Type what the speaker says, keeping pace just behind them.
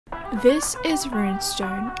This is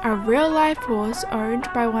Runestone, a real-life horse owned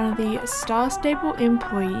by one of the Star Stable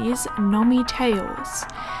employees, Nomi Tails.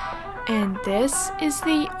 And this is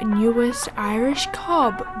the newest Irish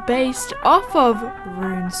cob based off of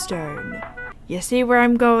Runestone. You see where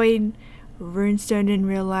I'm going? Runestone in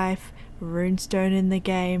real life, Runestone in the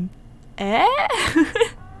game. Eh?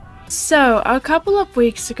 So, a couple of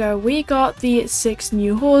weeks ago, we got the 6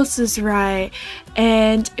 new horses right,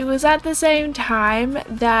 and it was at the same time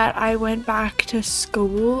that I went back to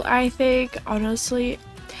school, I think. Honestly,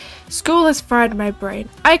 school has fried my brain.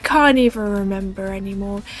 I can't even remember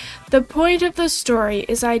anymore. The point of the story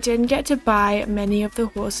is I didn't get to buy many of the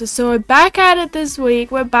horses, so we're back at it this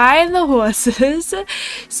week. We're buying the horses.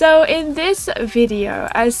 So in this video,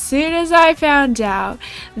 as soon as I found out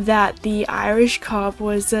that the Irish cob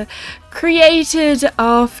was created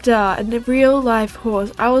after a real life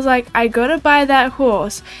horse, I was like, I gotta buy that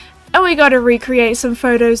horse. And we gotta recreate some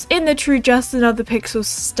photos in the true JustAnotherPixel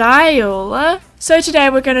style. So today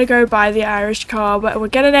we're gonna go buy the Irish cob. We're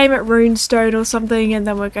gonna name it Runestone or something, and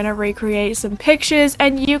then we're gonna recreate some pictures,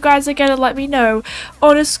 and you guys are gonna let me know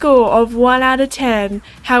on a score of 1 out of 10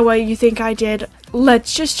 how well you think I did.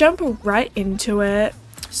 Let's just jump right into it.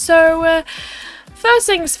 So first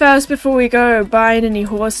things first, before we go buying any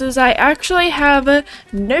horses, I actually have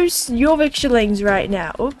no Jorvik shillings right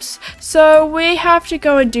now. Oops. So we have to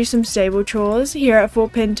go and do some stable chores here at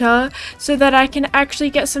Fort Pinter so that I can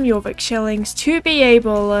actually get some Jorvik shillings to be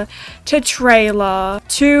able to trailer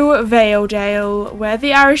to Valedale where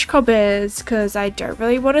the Irish cob is, because I don't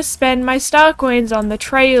really want to spend my star coins on the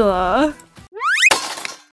trailer.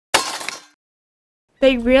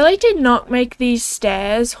 They really did not make these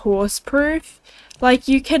stairs horse-proof. Like,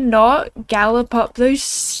 you cannot gallop up those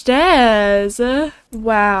stairs.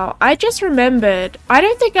 Wow, I just remembered. I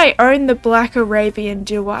don't think I own the Black Arabian,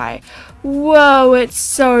 do I? Whoa, it's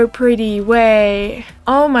so pretty. Wait.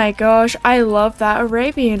 Oh my gosh, I love that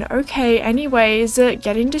Arabian. Okay, anyways,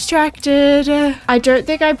 getting distracted. I don't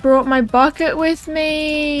think I brought my bucket with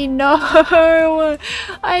me. No,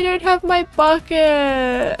 I don't have my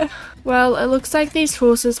bucket. Well, it looks like these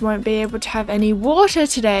horses won't be able to have any water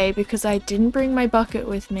today because I didn't bring my bucket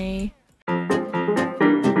with me.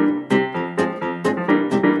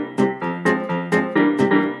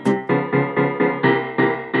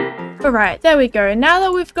 Alright, there we go. Now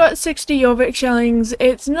that we've got 60 Jorvik shillings,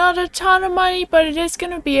 it's not a ton of money, but it is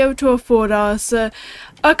going to be able to afford us a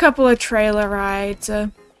couple of trailer rides.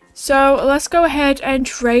 So let's go ahead and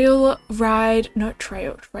trailer ride to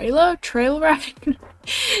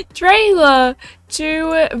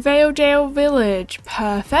Valedale Village.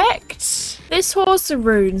 Perfect. This horse,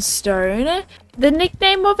 Runestone, the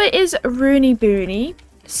nickname of it is Rooney Booney.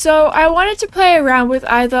 So I wanted to play around with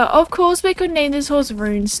either, of course we could name this horse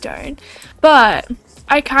Runestone, but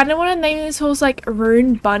I kind of want to name this horse like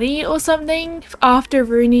Rune Bunny or something after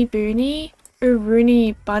Rooney Booney.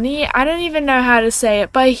 Rooney Bunny? I don't even know how to say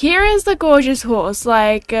it, but here is the gorgeous horse.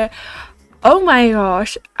 Like, oh my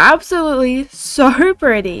gosh, absolutely so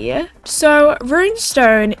pretty. So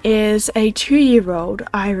Runestone is a 2-year-old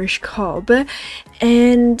Irish cob,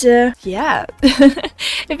 and yeah.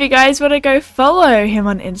 If you guys want to go follow him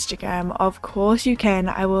on Instagram, of course you can.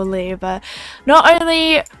 I will leave not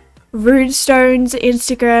only Runestone's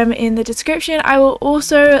Instagram in the description, I will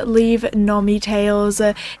also leave Nomi Tails'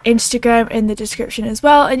 Instagram in the description as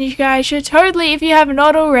well, and you guys should totally, if you have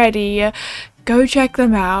not already, go check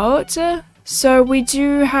them out. So we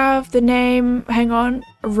do have the name, hang on,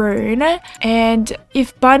 Rune, and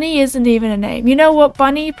if Bunny isn't even a name, you know what,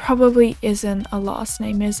 Bunny probably isn't a last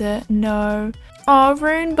name, is it? No. Oh,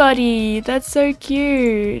 Rune Buddy, that's so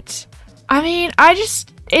cute. I mean,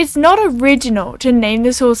 it's not original to name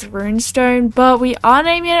this horse Runestone, but we are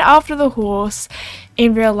naming it after the horse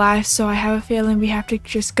in real life, so I have a feeling we have to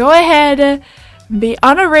just go ahead, be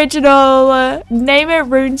unoriginal, name it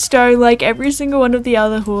Runestone like every single one of the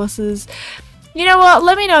other horses. You know what?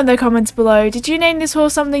 Let me know in the comments below. Did you name this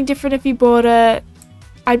horse something different if you bought it?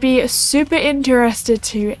 I'd be super interested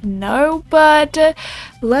to know, but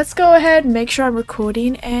let's go ahead and make sure I'm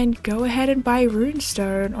recording and go ahead and buy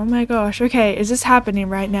Runestone. Oh my gosh. Okay, is this happening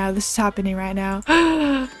right now? This is happening right now.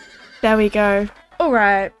 There we go.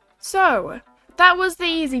 Alright, so that was the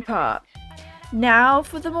easy part. Now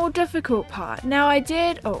for the more difficult part. Now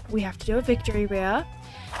we have to do a victory rear.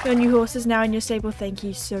 Your new horse is now in your stable, thank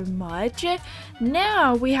you so much.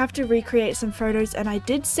 Now we have to recreate some photos, and I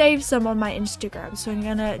did save some on my Instagram, so I'm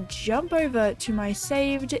gonna jump over to my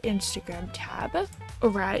saved Instagram tab.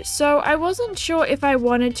 Alright, so I wasn't sure if I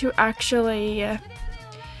wanted to actually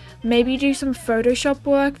maybe do some Photoshop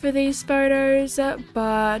work for these photos,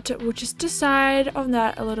 but we'll just decide on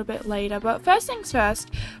that a little bit later. But first things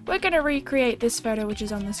first, we're going to recreate this photo which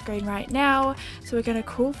is on the screen right now. So we're going to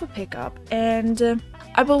call for pickup, and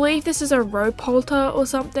I believe this is a rope halter or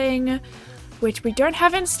something, which we don't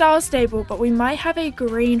have in Star Stable, but we might have a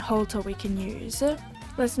green halter we can use.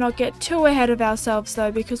 Let's not get too ahead of ourselves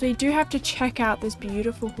though, because we do have to check out this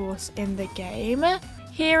beautiful horse in the game.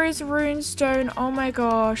 Here is Runestone. Oh my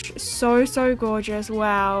gosh, so gorgeous.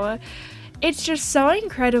 Wow, it's just so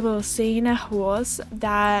incredible seeing a horse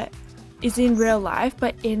that is in real life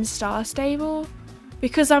but in Star Stable,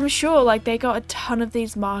 because I'm sure like they got a ton of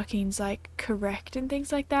these markings like correct and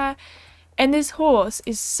things like that. And this horse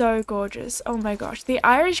is so gorgeous. Oh my gosh, the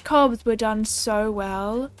Irish cobs were done so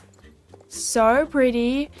well. So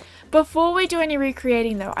pretty. Before we do any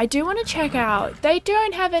recreating though, I do want to check out, they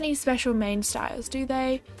don't have any special main styles, do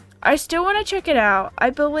they? I still want to check it out. I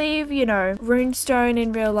believe, you know, Runestone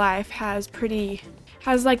in real life has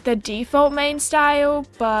like the default main style,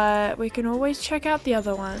 but we can always check out the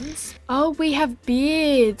other ones. Oh, we have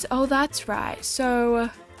beards. Oh, that's right. So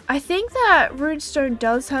I think that Runestone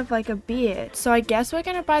does have like a beard, so I guess we're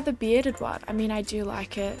gonna buy the bearded one. I mean, I do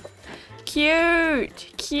like it.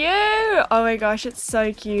 Cute! Oh my gosh, it's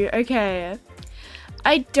so cute. Okay.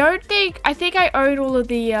 I think I own all of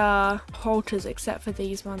the halters except for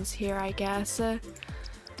these ones here, I guess.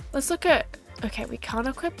 Let's look at, okay, we can't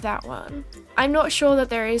equip that one. I'm not sure that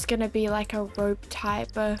there is gonna be like a rope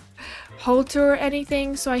type halter or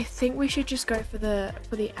anything, so I think we should just go for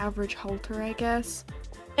the average halter, I guess.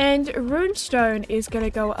 And Runestone is going to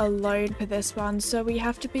go alone for this one, so we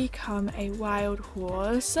have to become a wild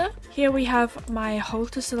horse. Here we have my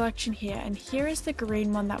halter selection here, and here is the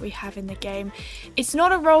green one that we have in the game. It's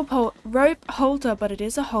not a rope halter, but it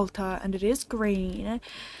is a halter, and it is green.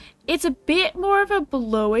 It's a bit more of a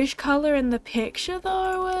bluish color in the picture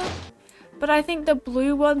though, but I think the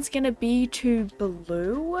blue one's going to be too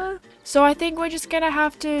blue. So I think we're just going to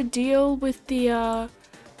have to deal with the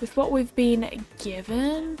with what we've been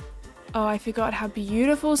given. Oh, I forgot how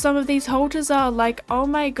beautiful some of these halters are. Like, oh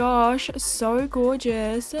my gosh, so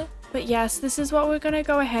gorgeous. But yes, this is what we're gonna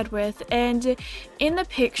go ahead with. And in the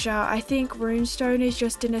picture, I think Runestone is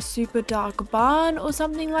just in a super dark barn or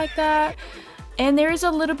something like that. And there is a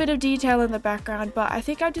little bit of detail in the background, but I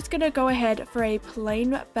think I'm just gonna go ahead for a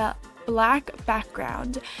plain black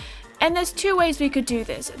background. And there's two ways we could do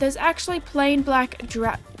this. There's actually plain black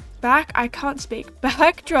backdrops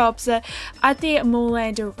at the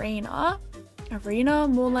Moorland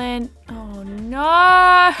Moorland. Oh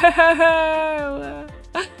no.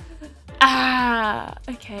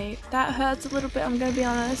 Okay, that hurts a little bit, I'm gonna be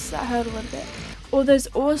honest, that hurt a little bit. Or there's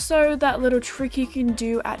also that little trick you can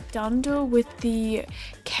do at Dundle with the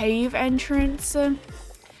cave entrance.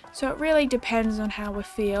 So it really depends on how we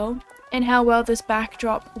feel and how well this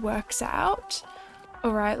backdrop works out.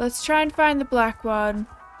 Alright, let's try and find the black one.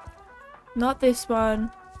 Not this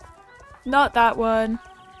one. Not that one.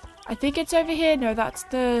 I think it's over here. No, that's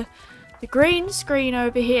the green screen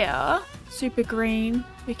over here. Super green.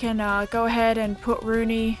 We can go ahead and put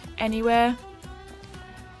Rooney anywhere.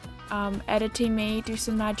 Editing me, do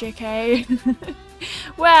some magic, hey?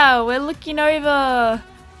 Wow, we're looking over.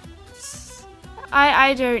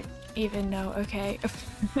 I don't even know. Okay.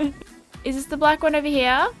 Is this the black one over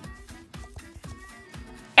here?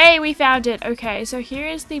 Hey, we found it. Okay, so here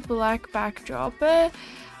is the black backdrop.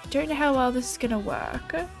 Don't know how well this is gonna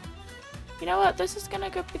work. You know what? This is gonna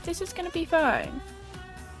be fine.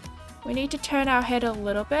 We need to turn our head a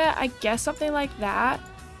little bit. I guess something like that.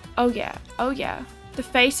 Oh yeah. Oh yeah. The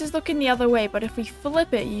face is looking the other way, but if we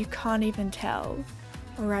flip it, you can't even tell.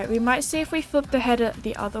 Alright, we might see if we flip the head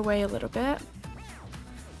the other way a little bit.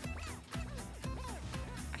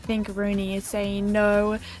 I think Rooney is saying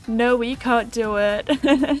no, we can't do it.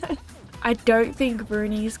 I don't think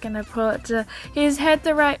Rooney's gonna put his head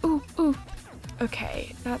the right. Ooh.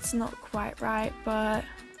 Okay, that's not quite right, but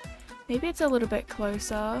maybe it's a little bit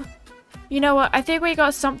closer. You know what? I think we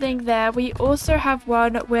got something there. We also have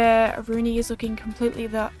one where Rooney is looking completely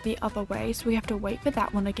the other way, so we have to wait for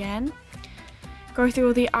that one again. Go through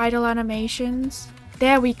all the idle animations.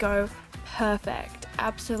 There we go. Perfect.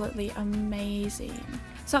 Absolutely amazing.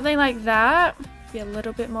 Something like that. Be a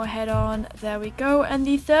little bit more head on. There we go. And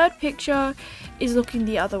the third picture is looking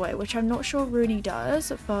the other way, which I'm not sure Rooney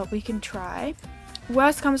does, but we can try.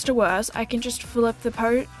 Worst comes to worst, I can just flip the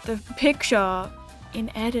picture in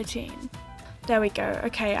editing. There we go.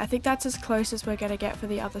 Okay, I think that's as close as we're gonna get for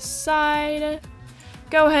the other side.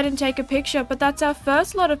 Go ahead and take a picture, but that's our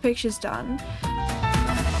first lot of pictures done.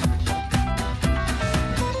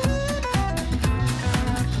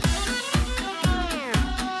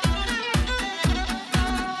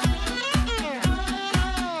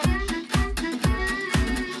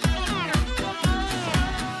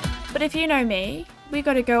 But if you know me, we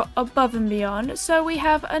gotta go above and beyond, so we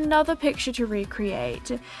have another picture to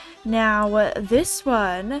recreate. Now, this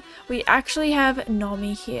one, we actually have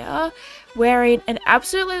Nomi here, wearing an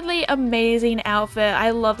absolutely amazing outfit. I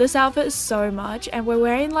love this outfit so much, and we're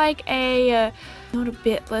wearing like a, not a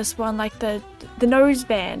bitless one, like the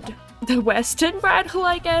noseband. The western bridle,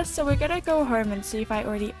 I guess. So we're gonna go home and see if I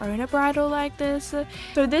already own a bridle like this.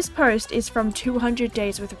 So this post is from 200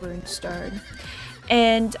 Days with Runestone.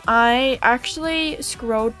 And I actually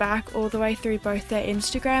scrolled back all the way through both their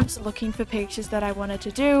Instagrams looking for pictures that I wanted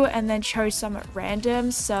to do and then chose some at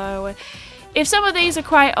random. So if some of these are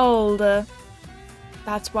quite old,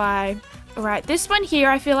 that's why. Alright, this one here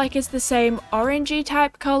I feel like is the same orangey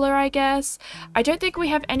type color, I guess. I don't think we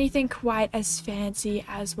have anything quite as fancy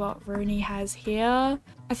as what Rooney has here.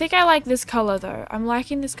 I think I like this color though. I'm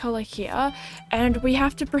liking this color here. And we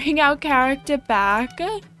have to bring our character back.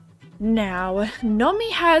 Now, Nomi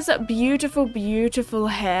has beautiful, beautiful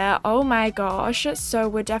hair. Oh my gosh. So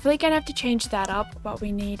we're definitely gonna have to change that up, but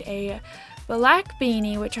we need a black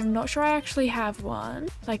beanie, which I'm not sure I actually have one.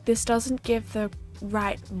 Like, this doesn't give the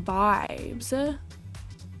right vibes.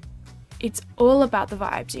 It's all about the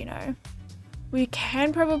vibes, you know. We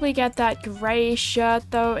can probably get that grey shirt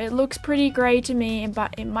though. It looks pretty grey to me,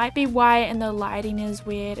 but it might be white and the lighting is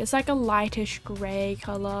weird. It's like a lightish grey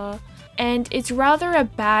color. And it's rather a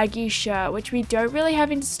baggy shirt, which we don't really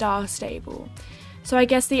have in Star Stable. So I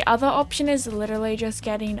guess the other option is literally just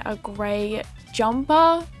getting a grey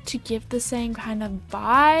jumper to give the same kind of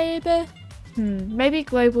vibe. Maybe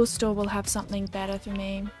Global Store will have something better for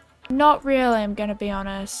me. Not really, I'm gonna be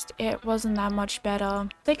honest. It wasn't that much better. I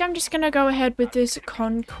think I'm just gonna go ahead with this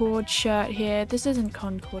Concord shirt here. This isn't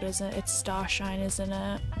Concord, is it? It's Starshine, isn't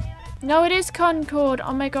it? No, it is Concord.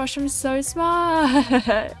 Oh my gosh, I'm so smart.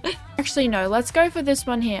 Actually, no, let's go for this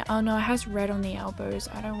one here. Oh no, it has red on the elbows.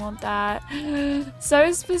 I don't want that.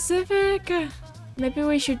 So specific. Maybe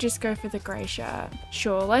we should just go for the grey shirt.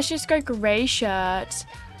 Sure, let's just go grey shirt.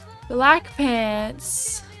 Black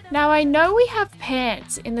pants. Now I know we have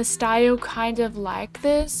pants in the style kind of like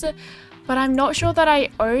this, but I'm not sure that I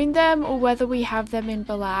own them or whether we have them in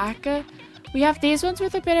black. We have these ones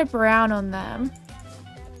with a bit of brown on them.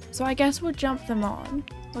 So I guess we'll jump them on.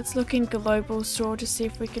 Let's look in Global Store to see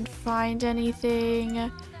if we can find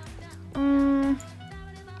anything.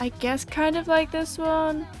 I guess kind of like this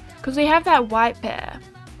one. Because we have that white pair.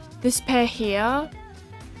 This pair here.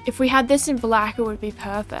 If we had this in black, it would be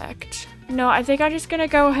perfect. No, I think I'm just going to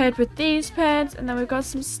go ahead with these pants. And then we've got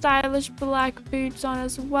some stylish black boots on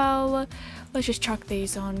as well. Let's just chuck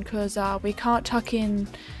these on because we can't tuck in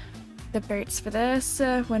the boots for this.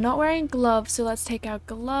 We're not wearing gloves, so let's take our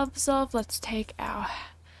gloves off. Let's take our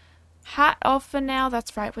hat off for now.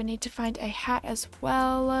 That's right, we need to find a hat as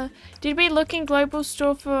well. Did we look in Global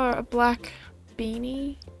Store for a black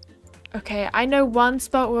beanie? Okay, I know one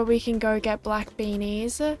spot where we can go get black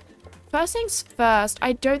beanies. First things first,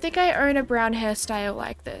 I don't think I own a brown hairstyle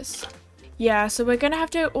like this. Yeah, so we're gonna have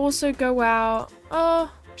to also go out.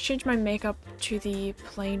 Oh, change my makeup to the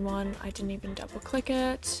plain one. I didn't even double click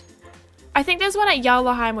it. I think there's one at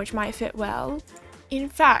Jarlaheim which might fit well. In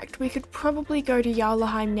fact, we could probably go to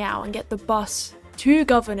Jarlaheim now and get the bus to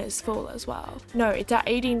Governor's Fall as well. No, it's at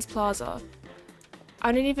Aideen's Plaza.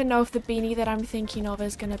 I don't even know if the beanie that I'm thinking of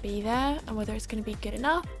is going to be there and whether it's going to be good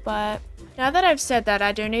enough, but now that I've said that,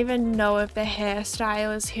 I don't even know if the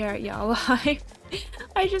hairstyle is here at Jarlaheim.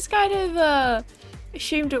 I just kind of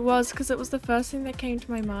assumed it was because it was the first thing that came to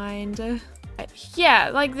my mind. Yeah,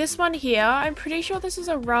 like this one here, I'm pretty sure this is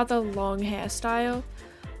a rather long hairstyle.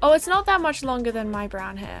 Oh, it's not that much longer than my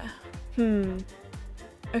brown hair.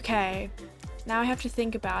 Okay, now I have to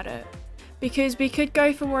think about it. Because we could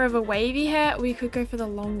go for more of a wavy hair, or we could go for the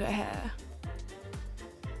longer hair.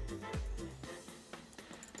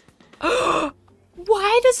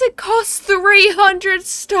 Why does it cost 300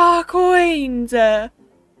 star coins?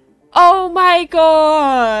 Oh my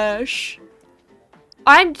gosh.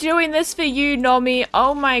 I'm doing this for you, Nomi.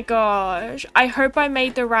 Oh my gosh. I hope I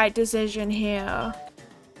made the right decision here.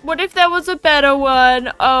 What if there was a better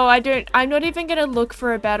one? Oh, I'm not even gonna look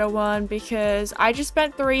for a better one because I just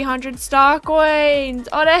spent 300 star coins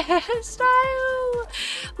on a hairstyle.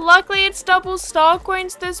 Luckily, it's double star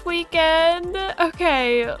coins this weekend.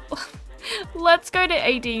 Okay, let's go to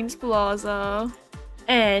Aideen's Plaza.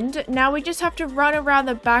 And now we just have to run around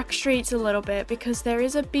the back streets a little bit because there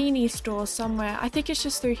is a beanie store somewhere. I think it's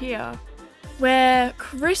just through here where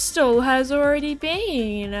Crystal has already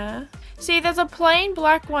been. See, there's a plain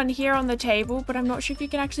black one here on the table, but I'm not sure if you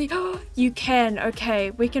can actually... You can.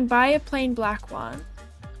 Okay, we can buy a plain black one.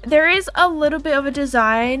 There is a little bit of a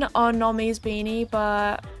design on Nomi's beanie,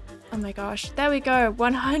 but Oh my gosh, there we go,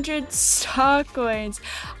 100 star coins.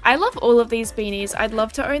 I love all of these beanies. I'd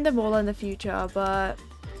love to own them all in the future, but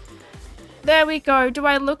there we go. Do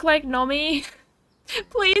I look like Nomi?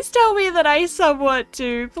 Please tell me that I somewhat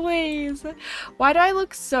do, please. Why do I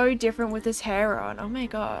look so different with this hair on? Oh my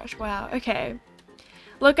gosh, wow, okay.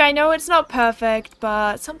 Look, I know it's not perfect,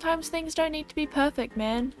 but sometimes things don't need to be perfect,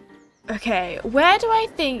 man. Okay, where do I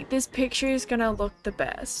think this picture is gonna look the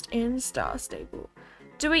best? In Star Stable.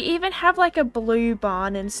 Do we even have like a blue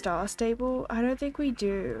barn in Star Stable? I don't think we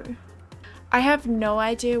do. I have no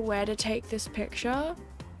idea where to take this picture.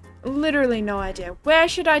 Literally no idea. Where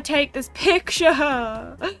should I take this picture?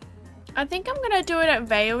 I think I'm gonna do it at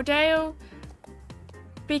Valedale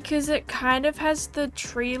because it kind of has the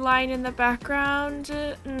tree line in the background.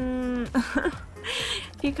 If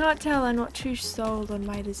you can't tell, I'm not too sold on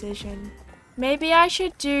my decision. Maybe I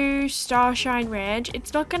should do Starshine Ranch.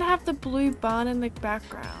 It's not gonna have the blue barn in the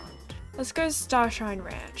background. Let's go Starshine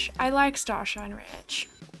Ranch. I like Starshine Ranch.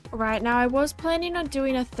 Right, now I was planning on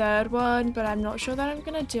doing a third one, but I'm not sure that I'm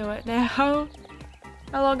gonna do it now. How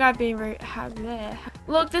long I've been there.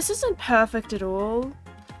 Look, this isn't perfect at all.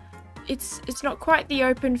 It's not quite the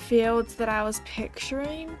open fields that I was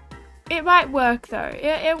picturing. It might work though.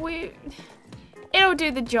 It'll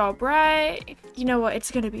do the job, right? You know what?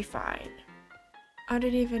 It's gonna be fine. I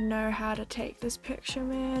don't even know how to take this picture,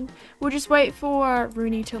 man. We'll just wait for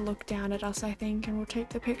Rooney to look down at us, I think, and we'll take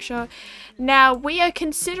the picture. Now, we are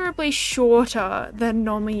considerably shorter than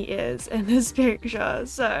Nomi is in this picture,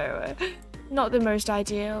 so not the most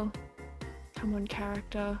ideal. Come on,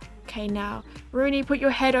 character. Okay, now, Rooney, put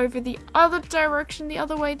your head over the other direction, the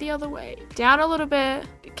other way. Down a little bit.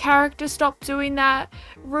 Character, stop doing that.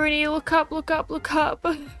 Rooney, look up.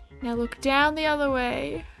 Now look down the other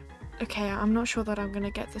way. Okay, I'm not sure that I'm gonna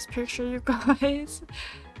get this picture, you guys.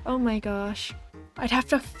 Oh my gosh. I'd have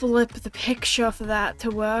to flip the picture for that to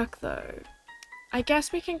work though. I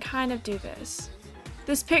guess we can kind of do this.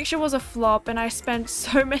 This picture was a flop and I spent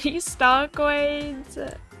so many star coins.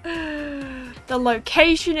 The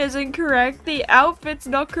location isn't correct, the outfit's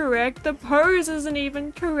not correct, the pose isn't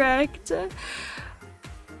even correct.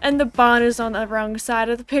 And the barn is on the wrong side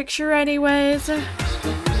of the picture anyways.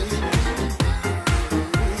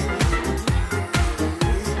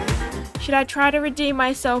 Should I try to redeem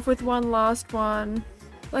myself with one last one?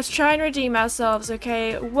 Let's try and redeem ourselves,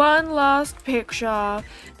 okay? One last picture.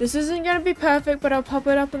 This isn't gonna be perfect, but I'll pop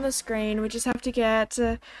it up on the screen. We just have to get...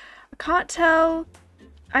 I can't tell.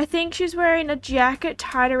 I think she's wearing a jacket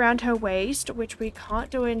tied around her waist, which we can't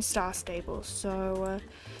do in Star Stable, so...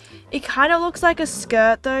 it kind of looks like a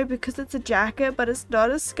skirt though, because it's a jacket, but it's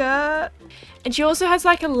not a skirt. And she also has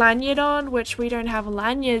like a lanyard on, which we don't have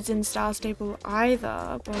lanyards in Star Stable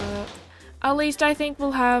either, but... at least I think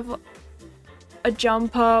we'll have a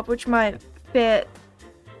jumper, which might fit.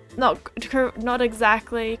 Not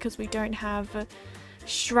exactly, because we don't have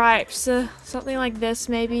stripes. Something like this,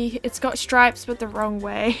 maybe. It's got stripes, but the wrong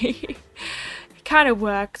way. It kind of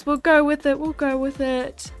works. We'll go with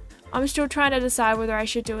it. I'm still trying to decide whether I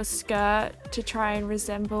should do a skirt to try and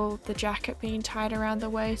resemble the jacket being tied around the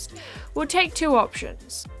waist. We'll take two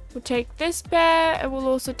options. We'll take this pair, and we'll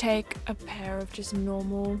also take a pair of just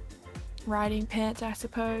normal riding pants, I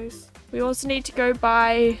suppose. We also need to go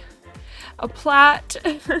buy a plait.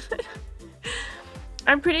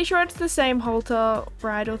 I'm pretty sure it's the same halter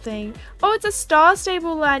bridle thing. Oh, it's a Star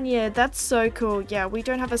Stable lanyard. That's so cool. Yeah, we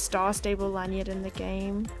don't have a Star Stable lanyard in the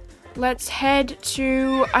game. Let's head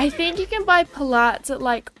to... I think you can buy plaits at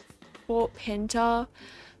like Fort Pinter.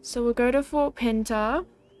 So we'll go to Fort Pinter.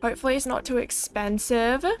 Hopefully it's not too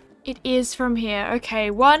expensive. It is from here.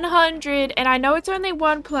 Okay, 100. And I know it's only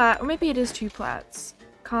one plait. Or maybe it is two plaits.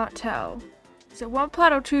 Can't tell. Is it one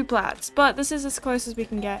plait or two plaits? But this is as close as we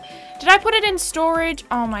can get. Did I put it in storage?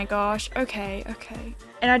 Oh my gosh. Okay.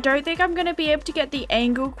 And I don't think I'm going to be able to get the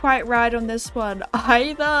angle quite right on this one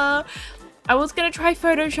either. I was going to try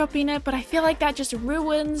photoshopping it, but I feel like that just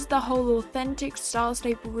ruins the whole authentic Star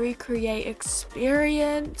Stable recreate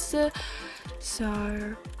experience.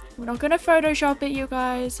 So... we're not gonna Photoshop it, you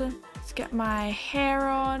guys. Let's get my hair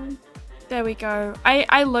on. There we go.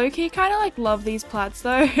 I low-key kind of like love these plaits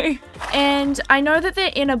though. And I know that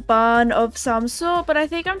they're in a barn of some sort, but I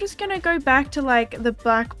think I'm just gonna go back to like the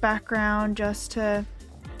black background just to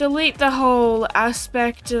delete the whole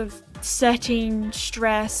aspect of setting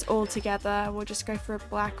stress altogether. We'll just go for a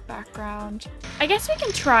black background. I guess we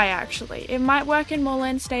can try actually. It might work in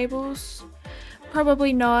Moorland Stables.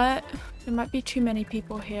 Probably not. There might be too many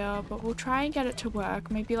people here, but we'll try and get it to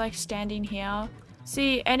work. Maybe like standing here.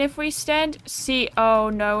 See, and if we stand... see,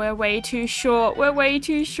 oh no, we're way too short. We're way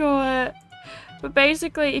too short. But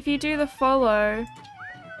basically, if you do the follow,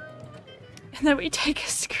 and then we take a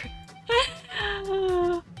screen.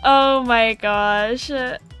 Oh my gosh.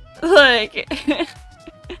 Look.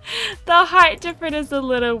 The height difference is a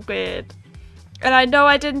little weird. And I know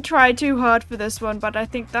I didn't try too hard for this one, but I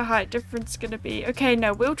think the height difference is gonna be... Okay,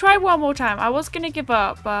 no, we'll try one more time. I was gonna give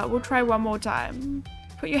up, but we'll try one more time.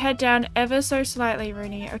 Put your head down ever so slightly,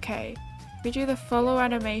 Rooney. Okay. We do the follow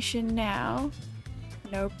animation now.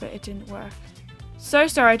 Nope, but it didn't work. So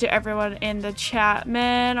sorry to everyone in the chat,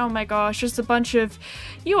 man. Oh my gosh, just a bunch of...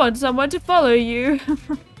 You want someone to follow you.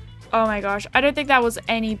 Oh my gosh, I don't think that was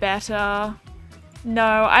any better.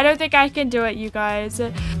 No, I don't think I can do it, you guys.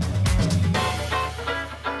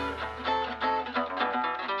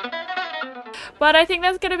 But I think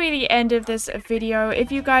that's going to be the end of this video.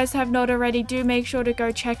 If you guys have not already, do make sure to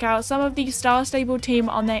go check out some of the Star Stable team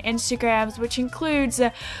on their Instagrams, which includes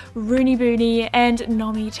Rooney Booney and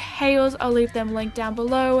Nomi Tails. I'll leave them linked down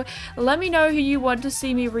below. Let me know who you want to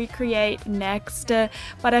see me recreate next.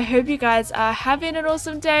 But I hope you guys are having an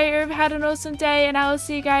awesome day or have had an awesome day, and I will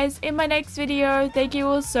see you guys in my next video. Thank you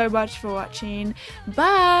all so much for watching.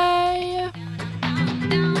 Bye!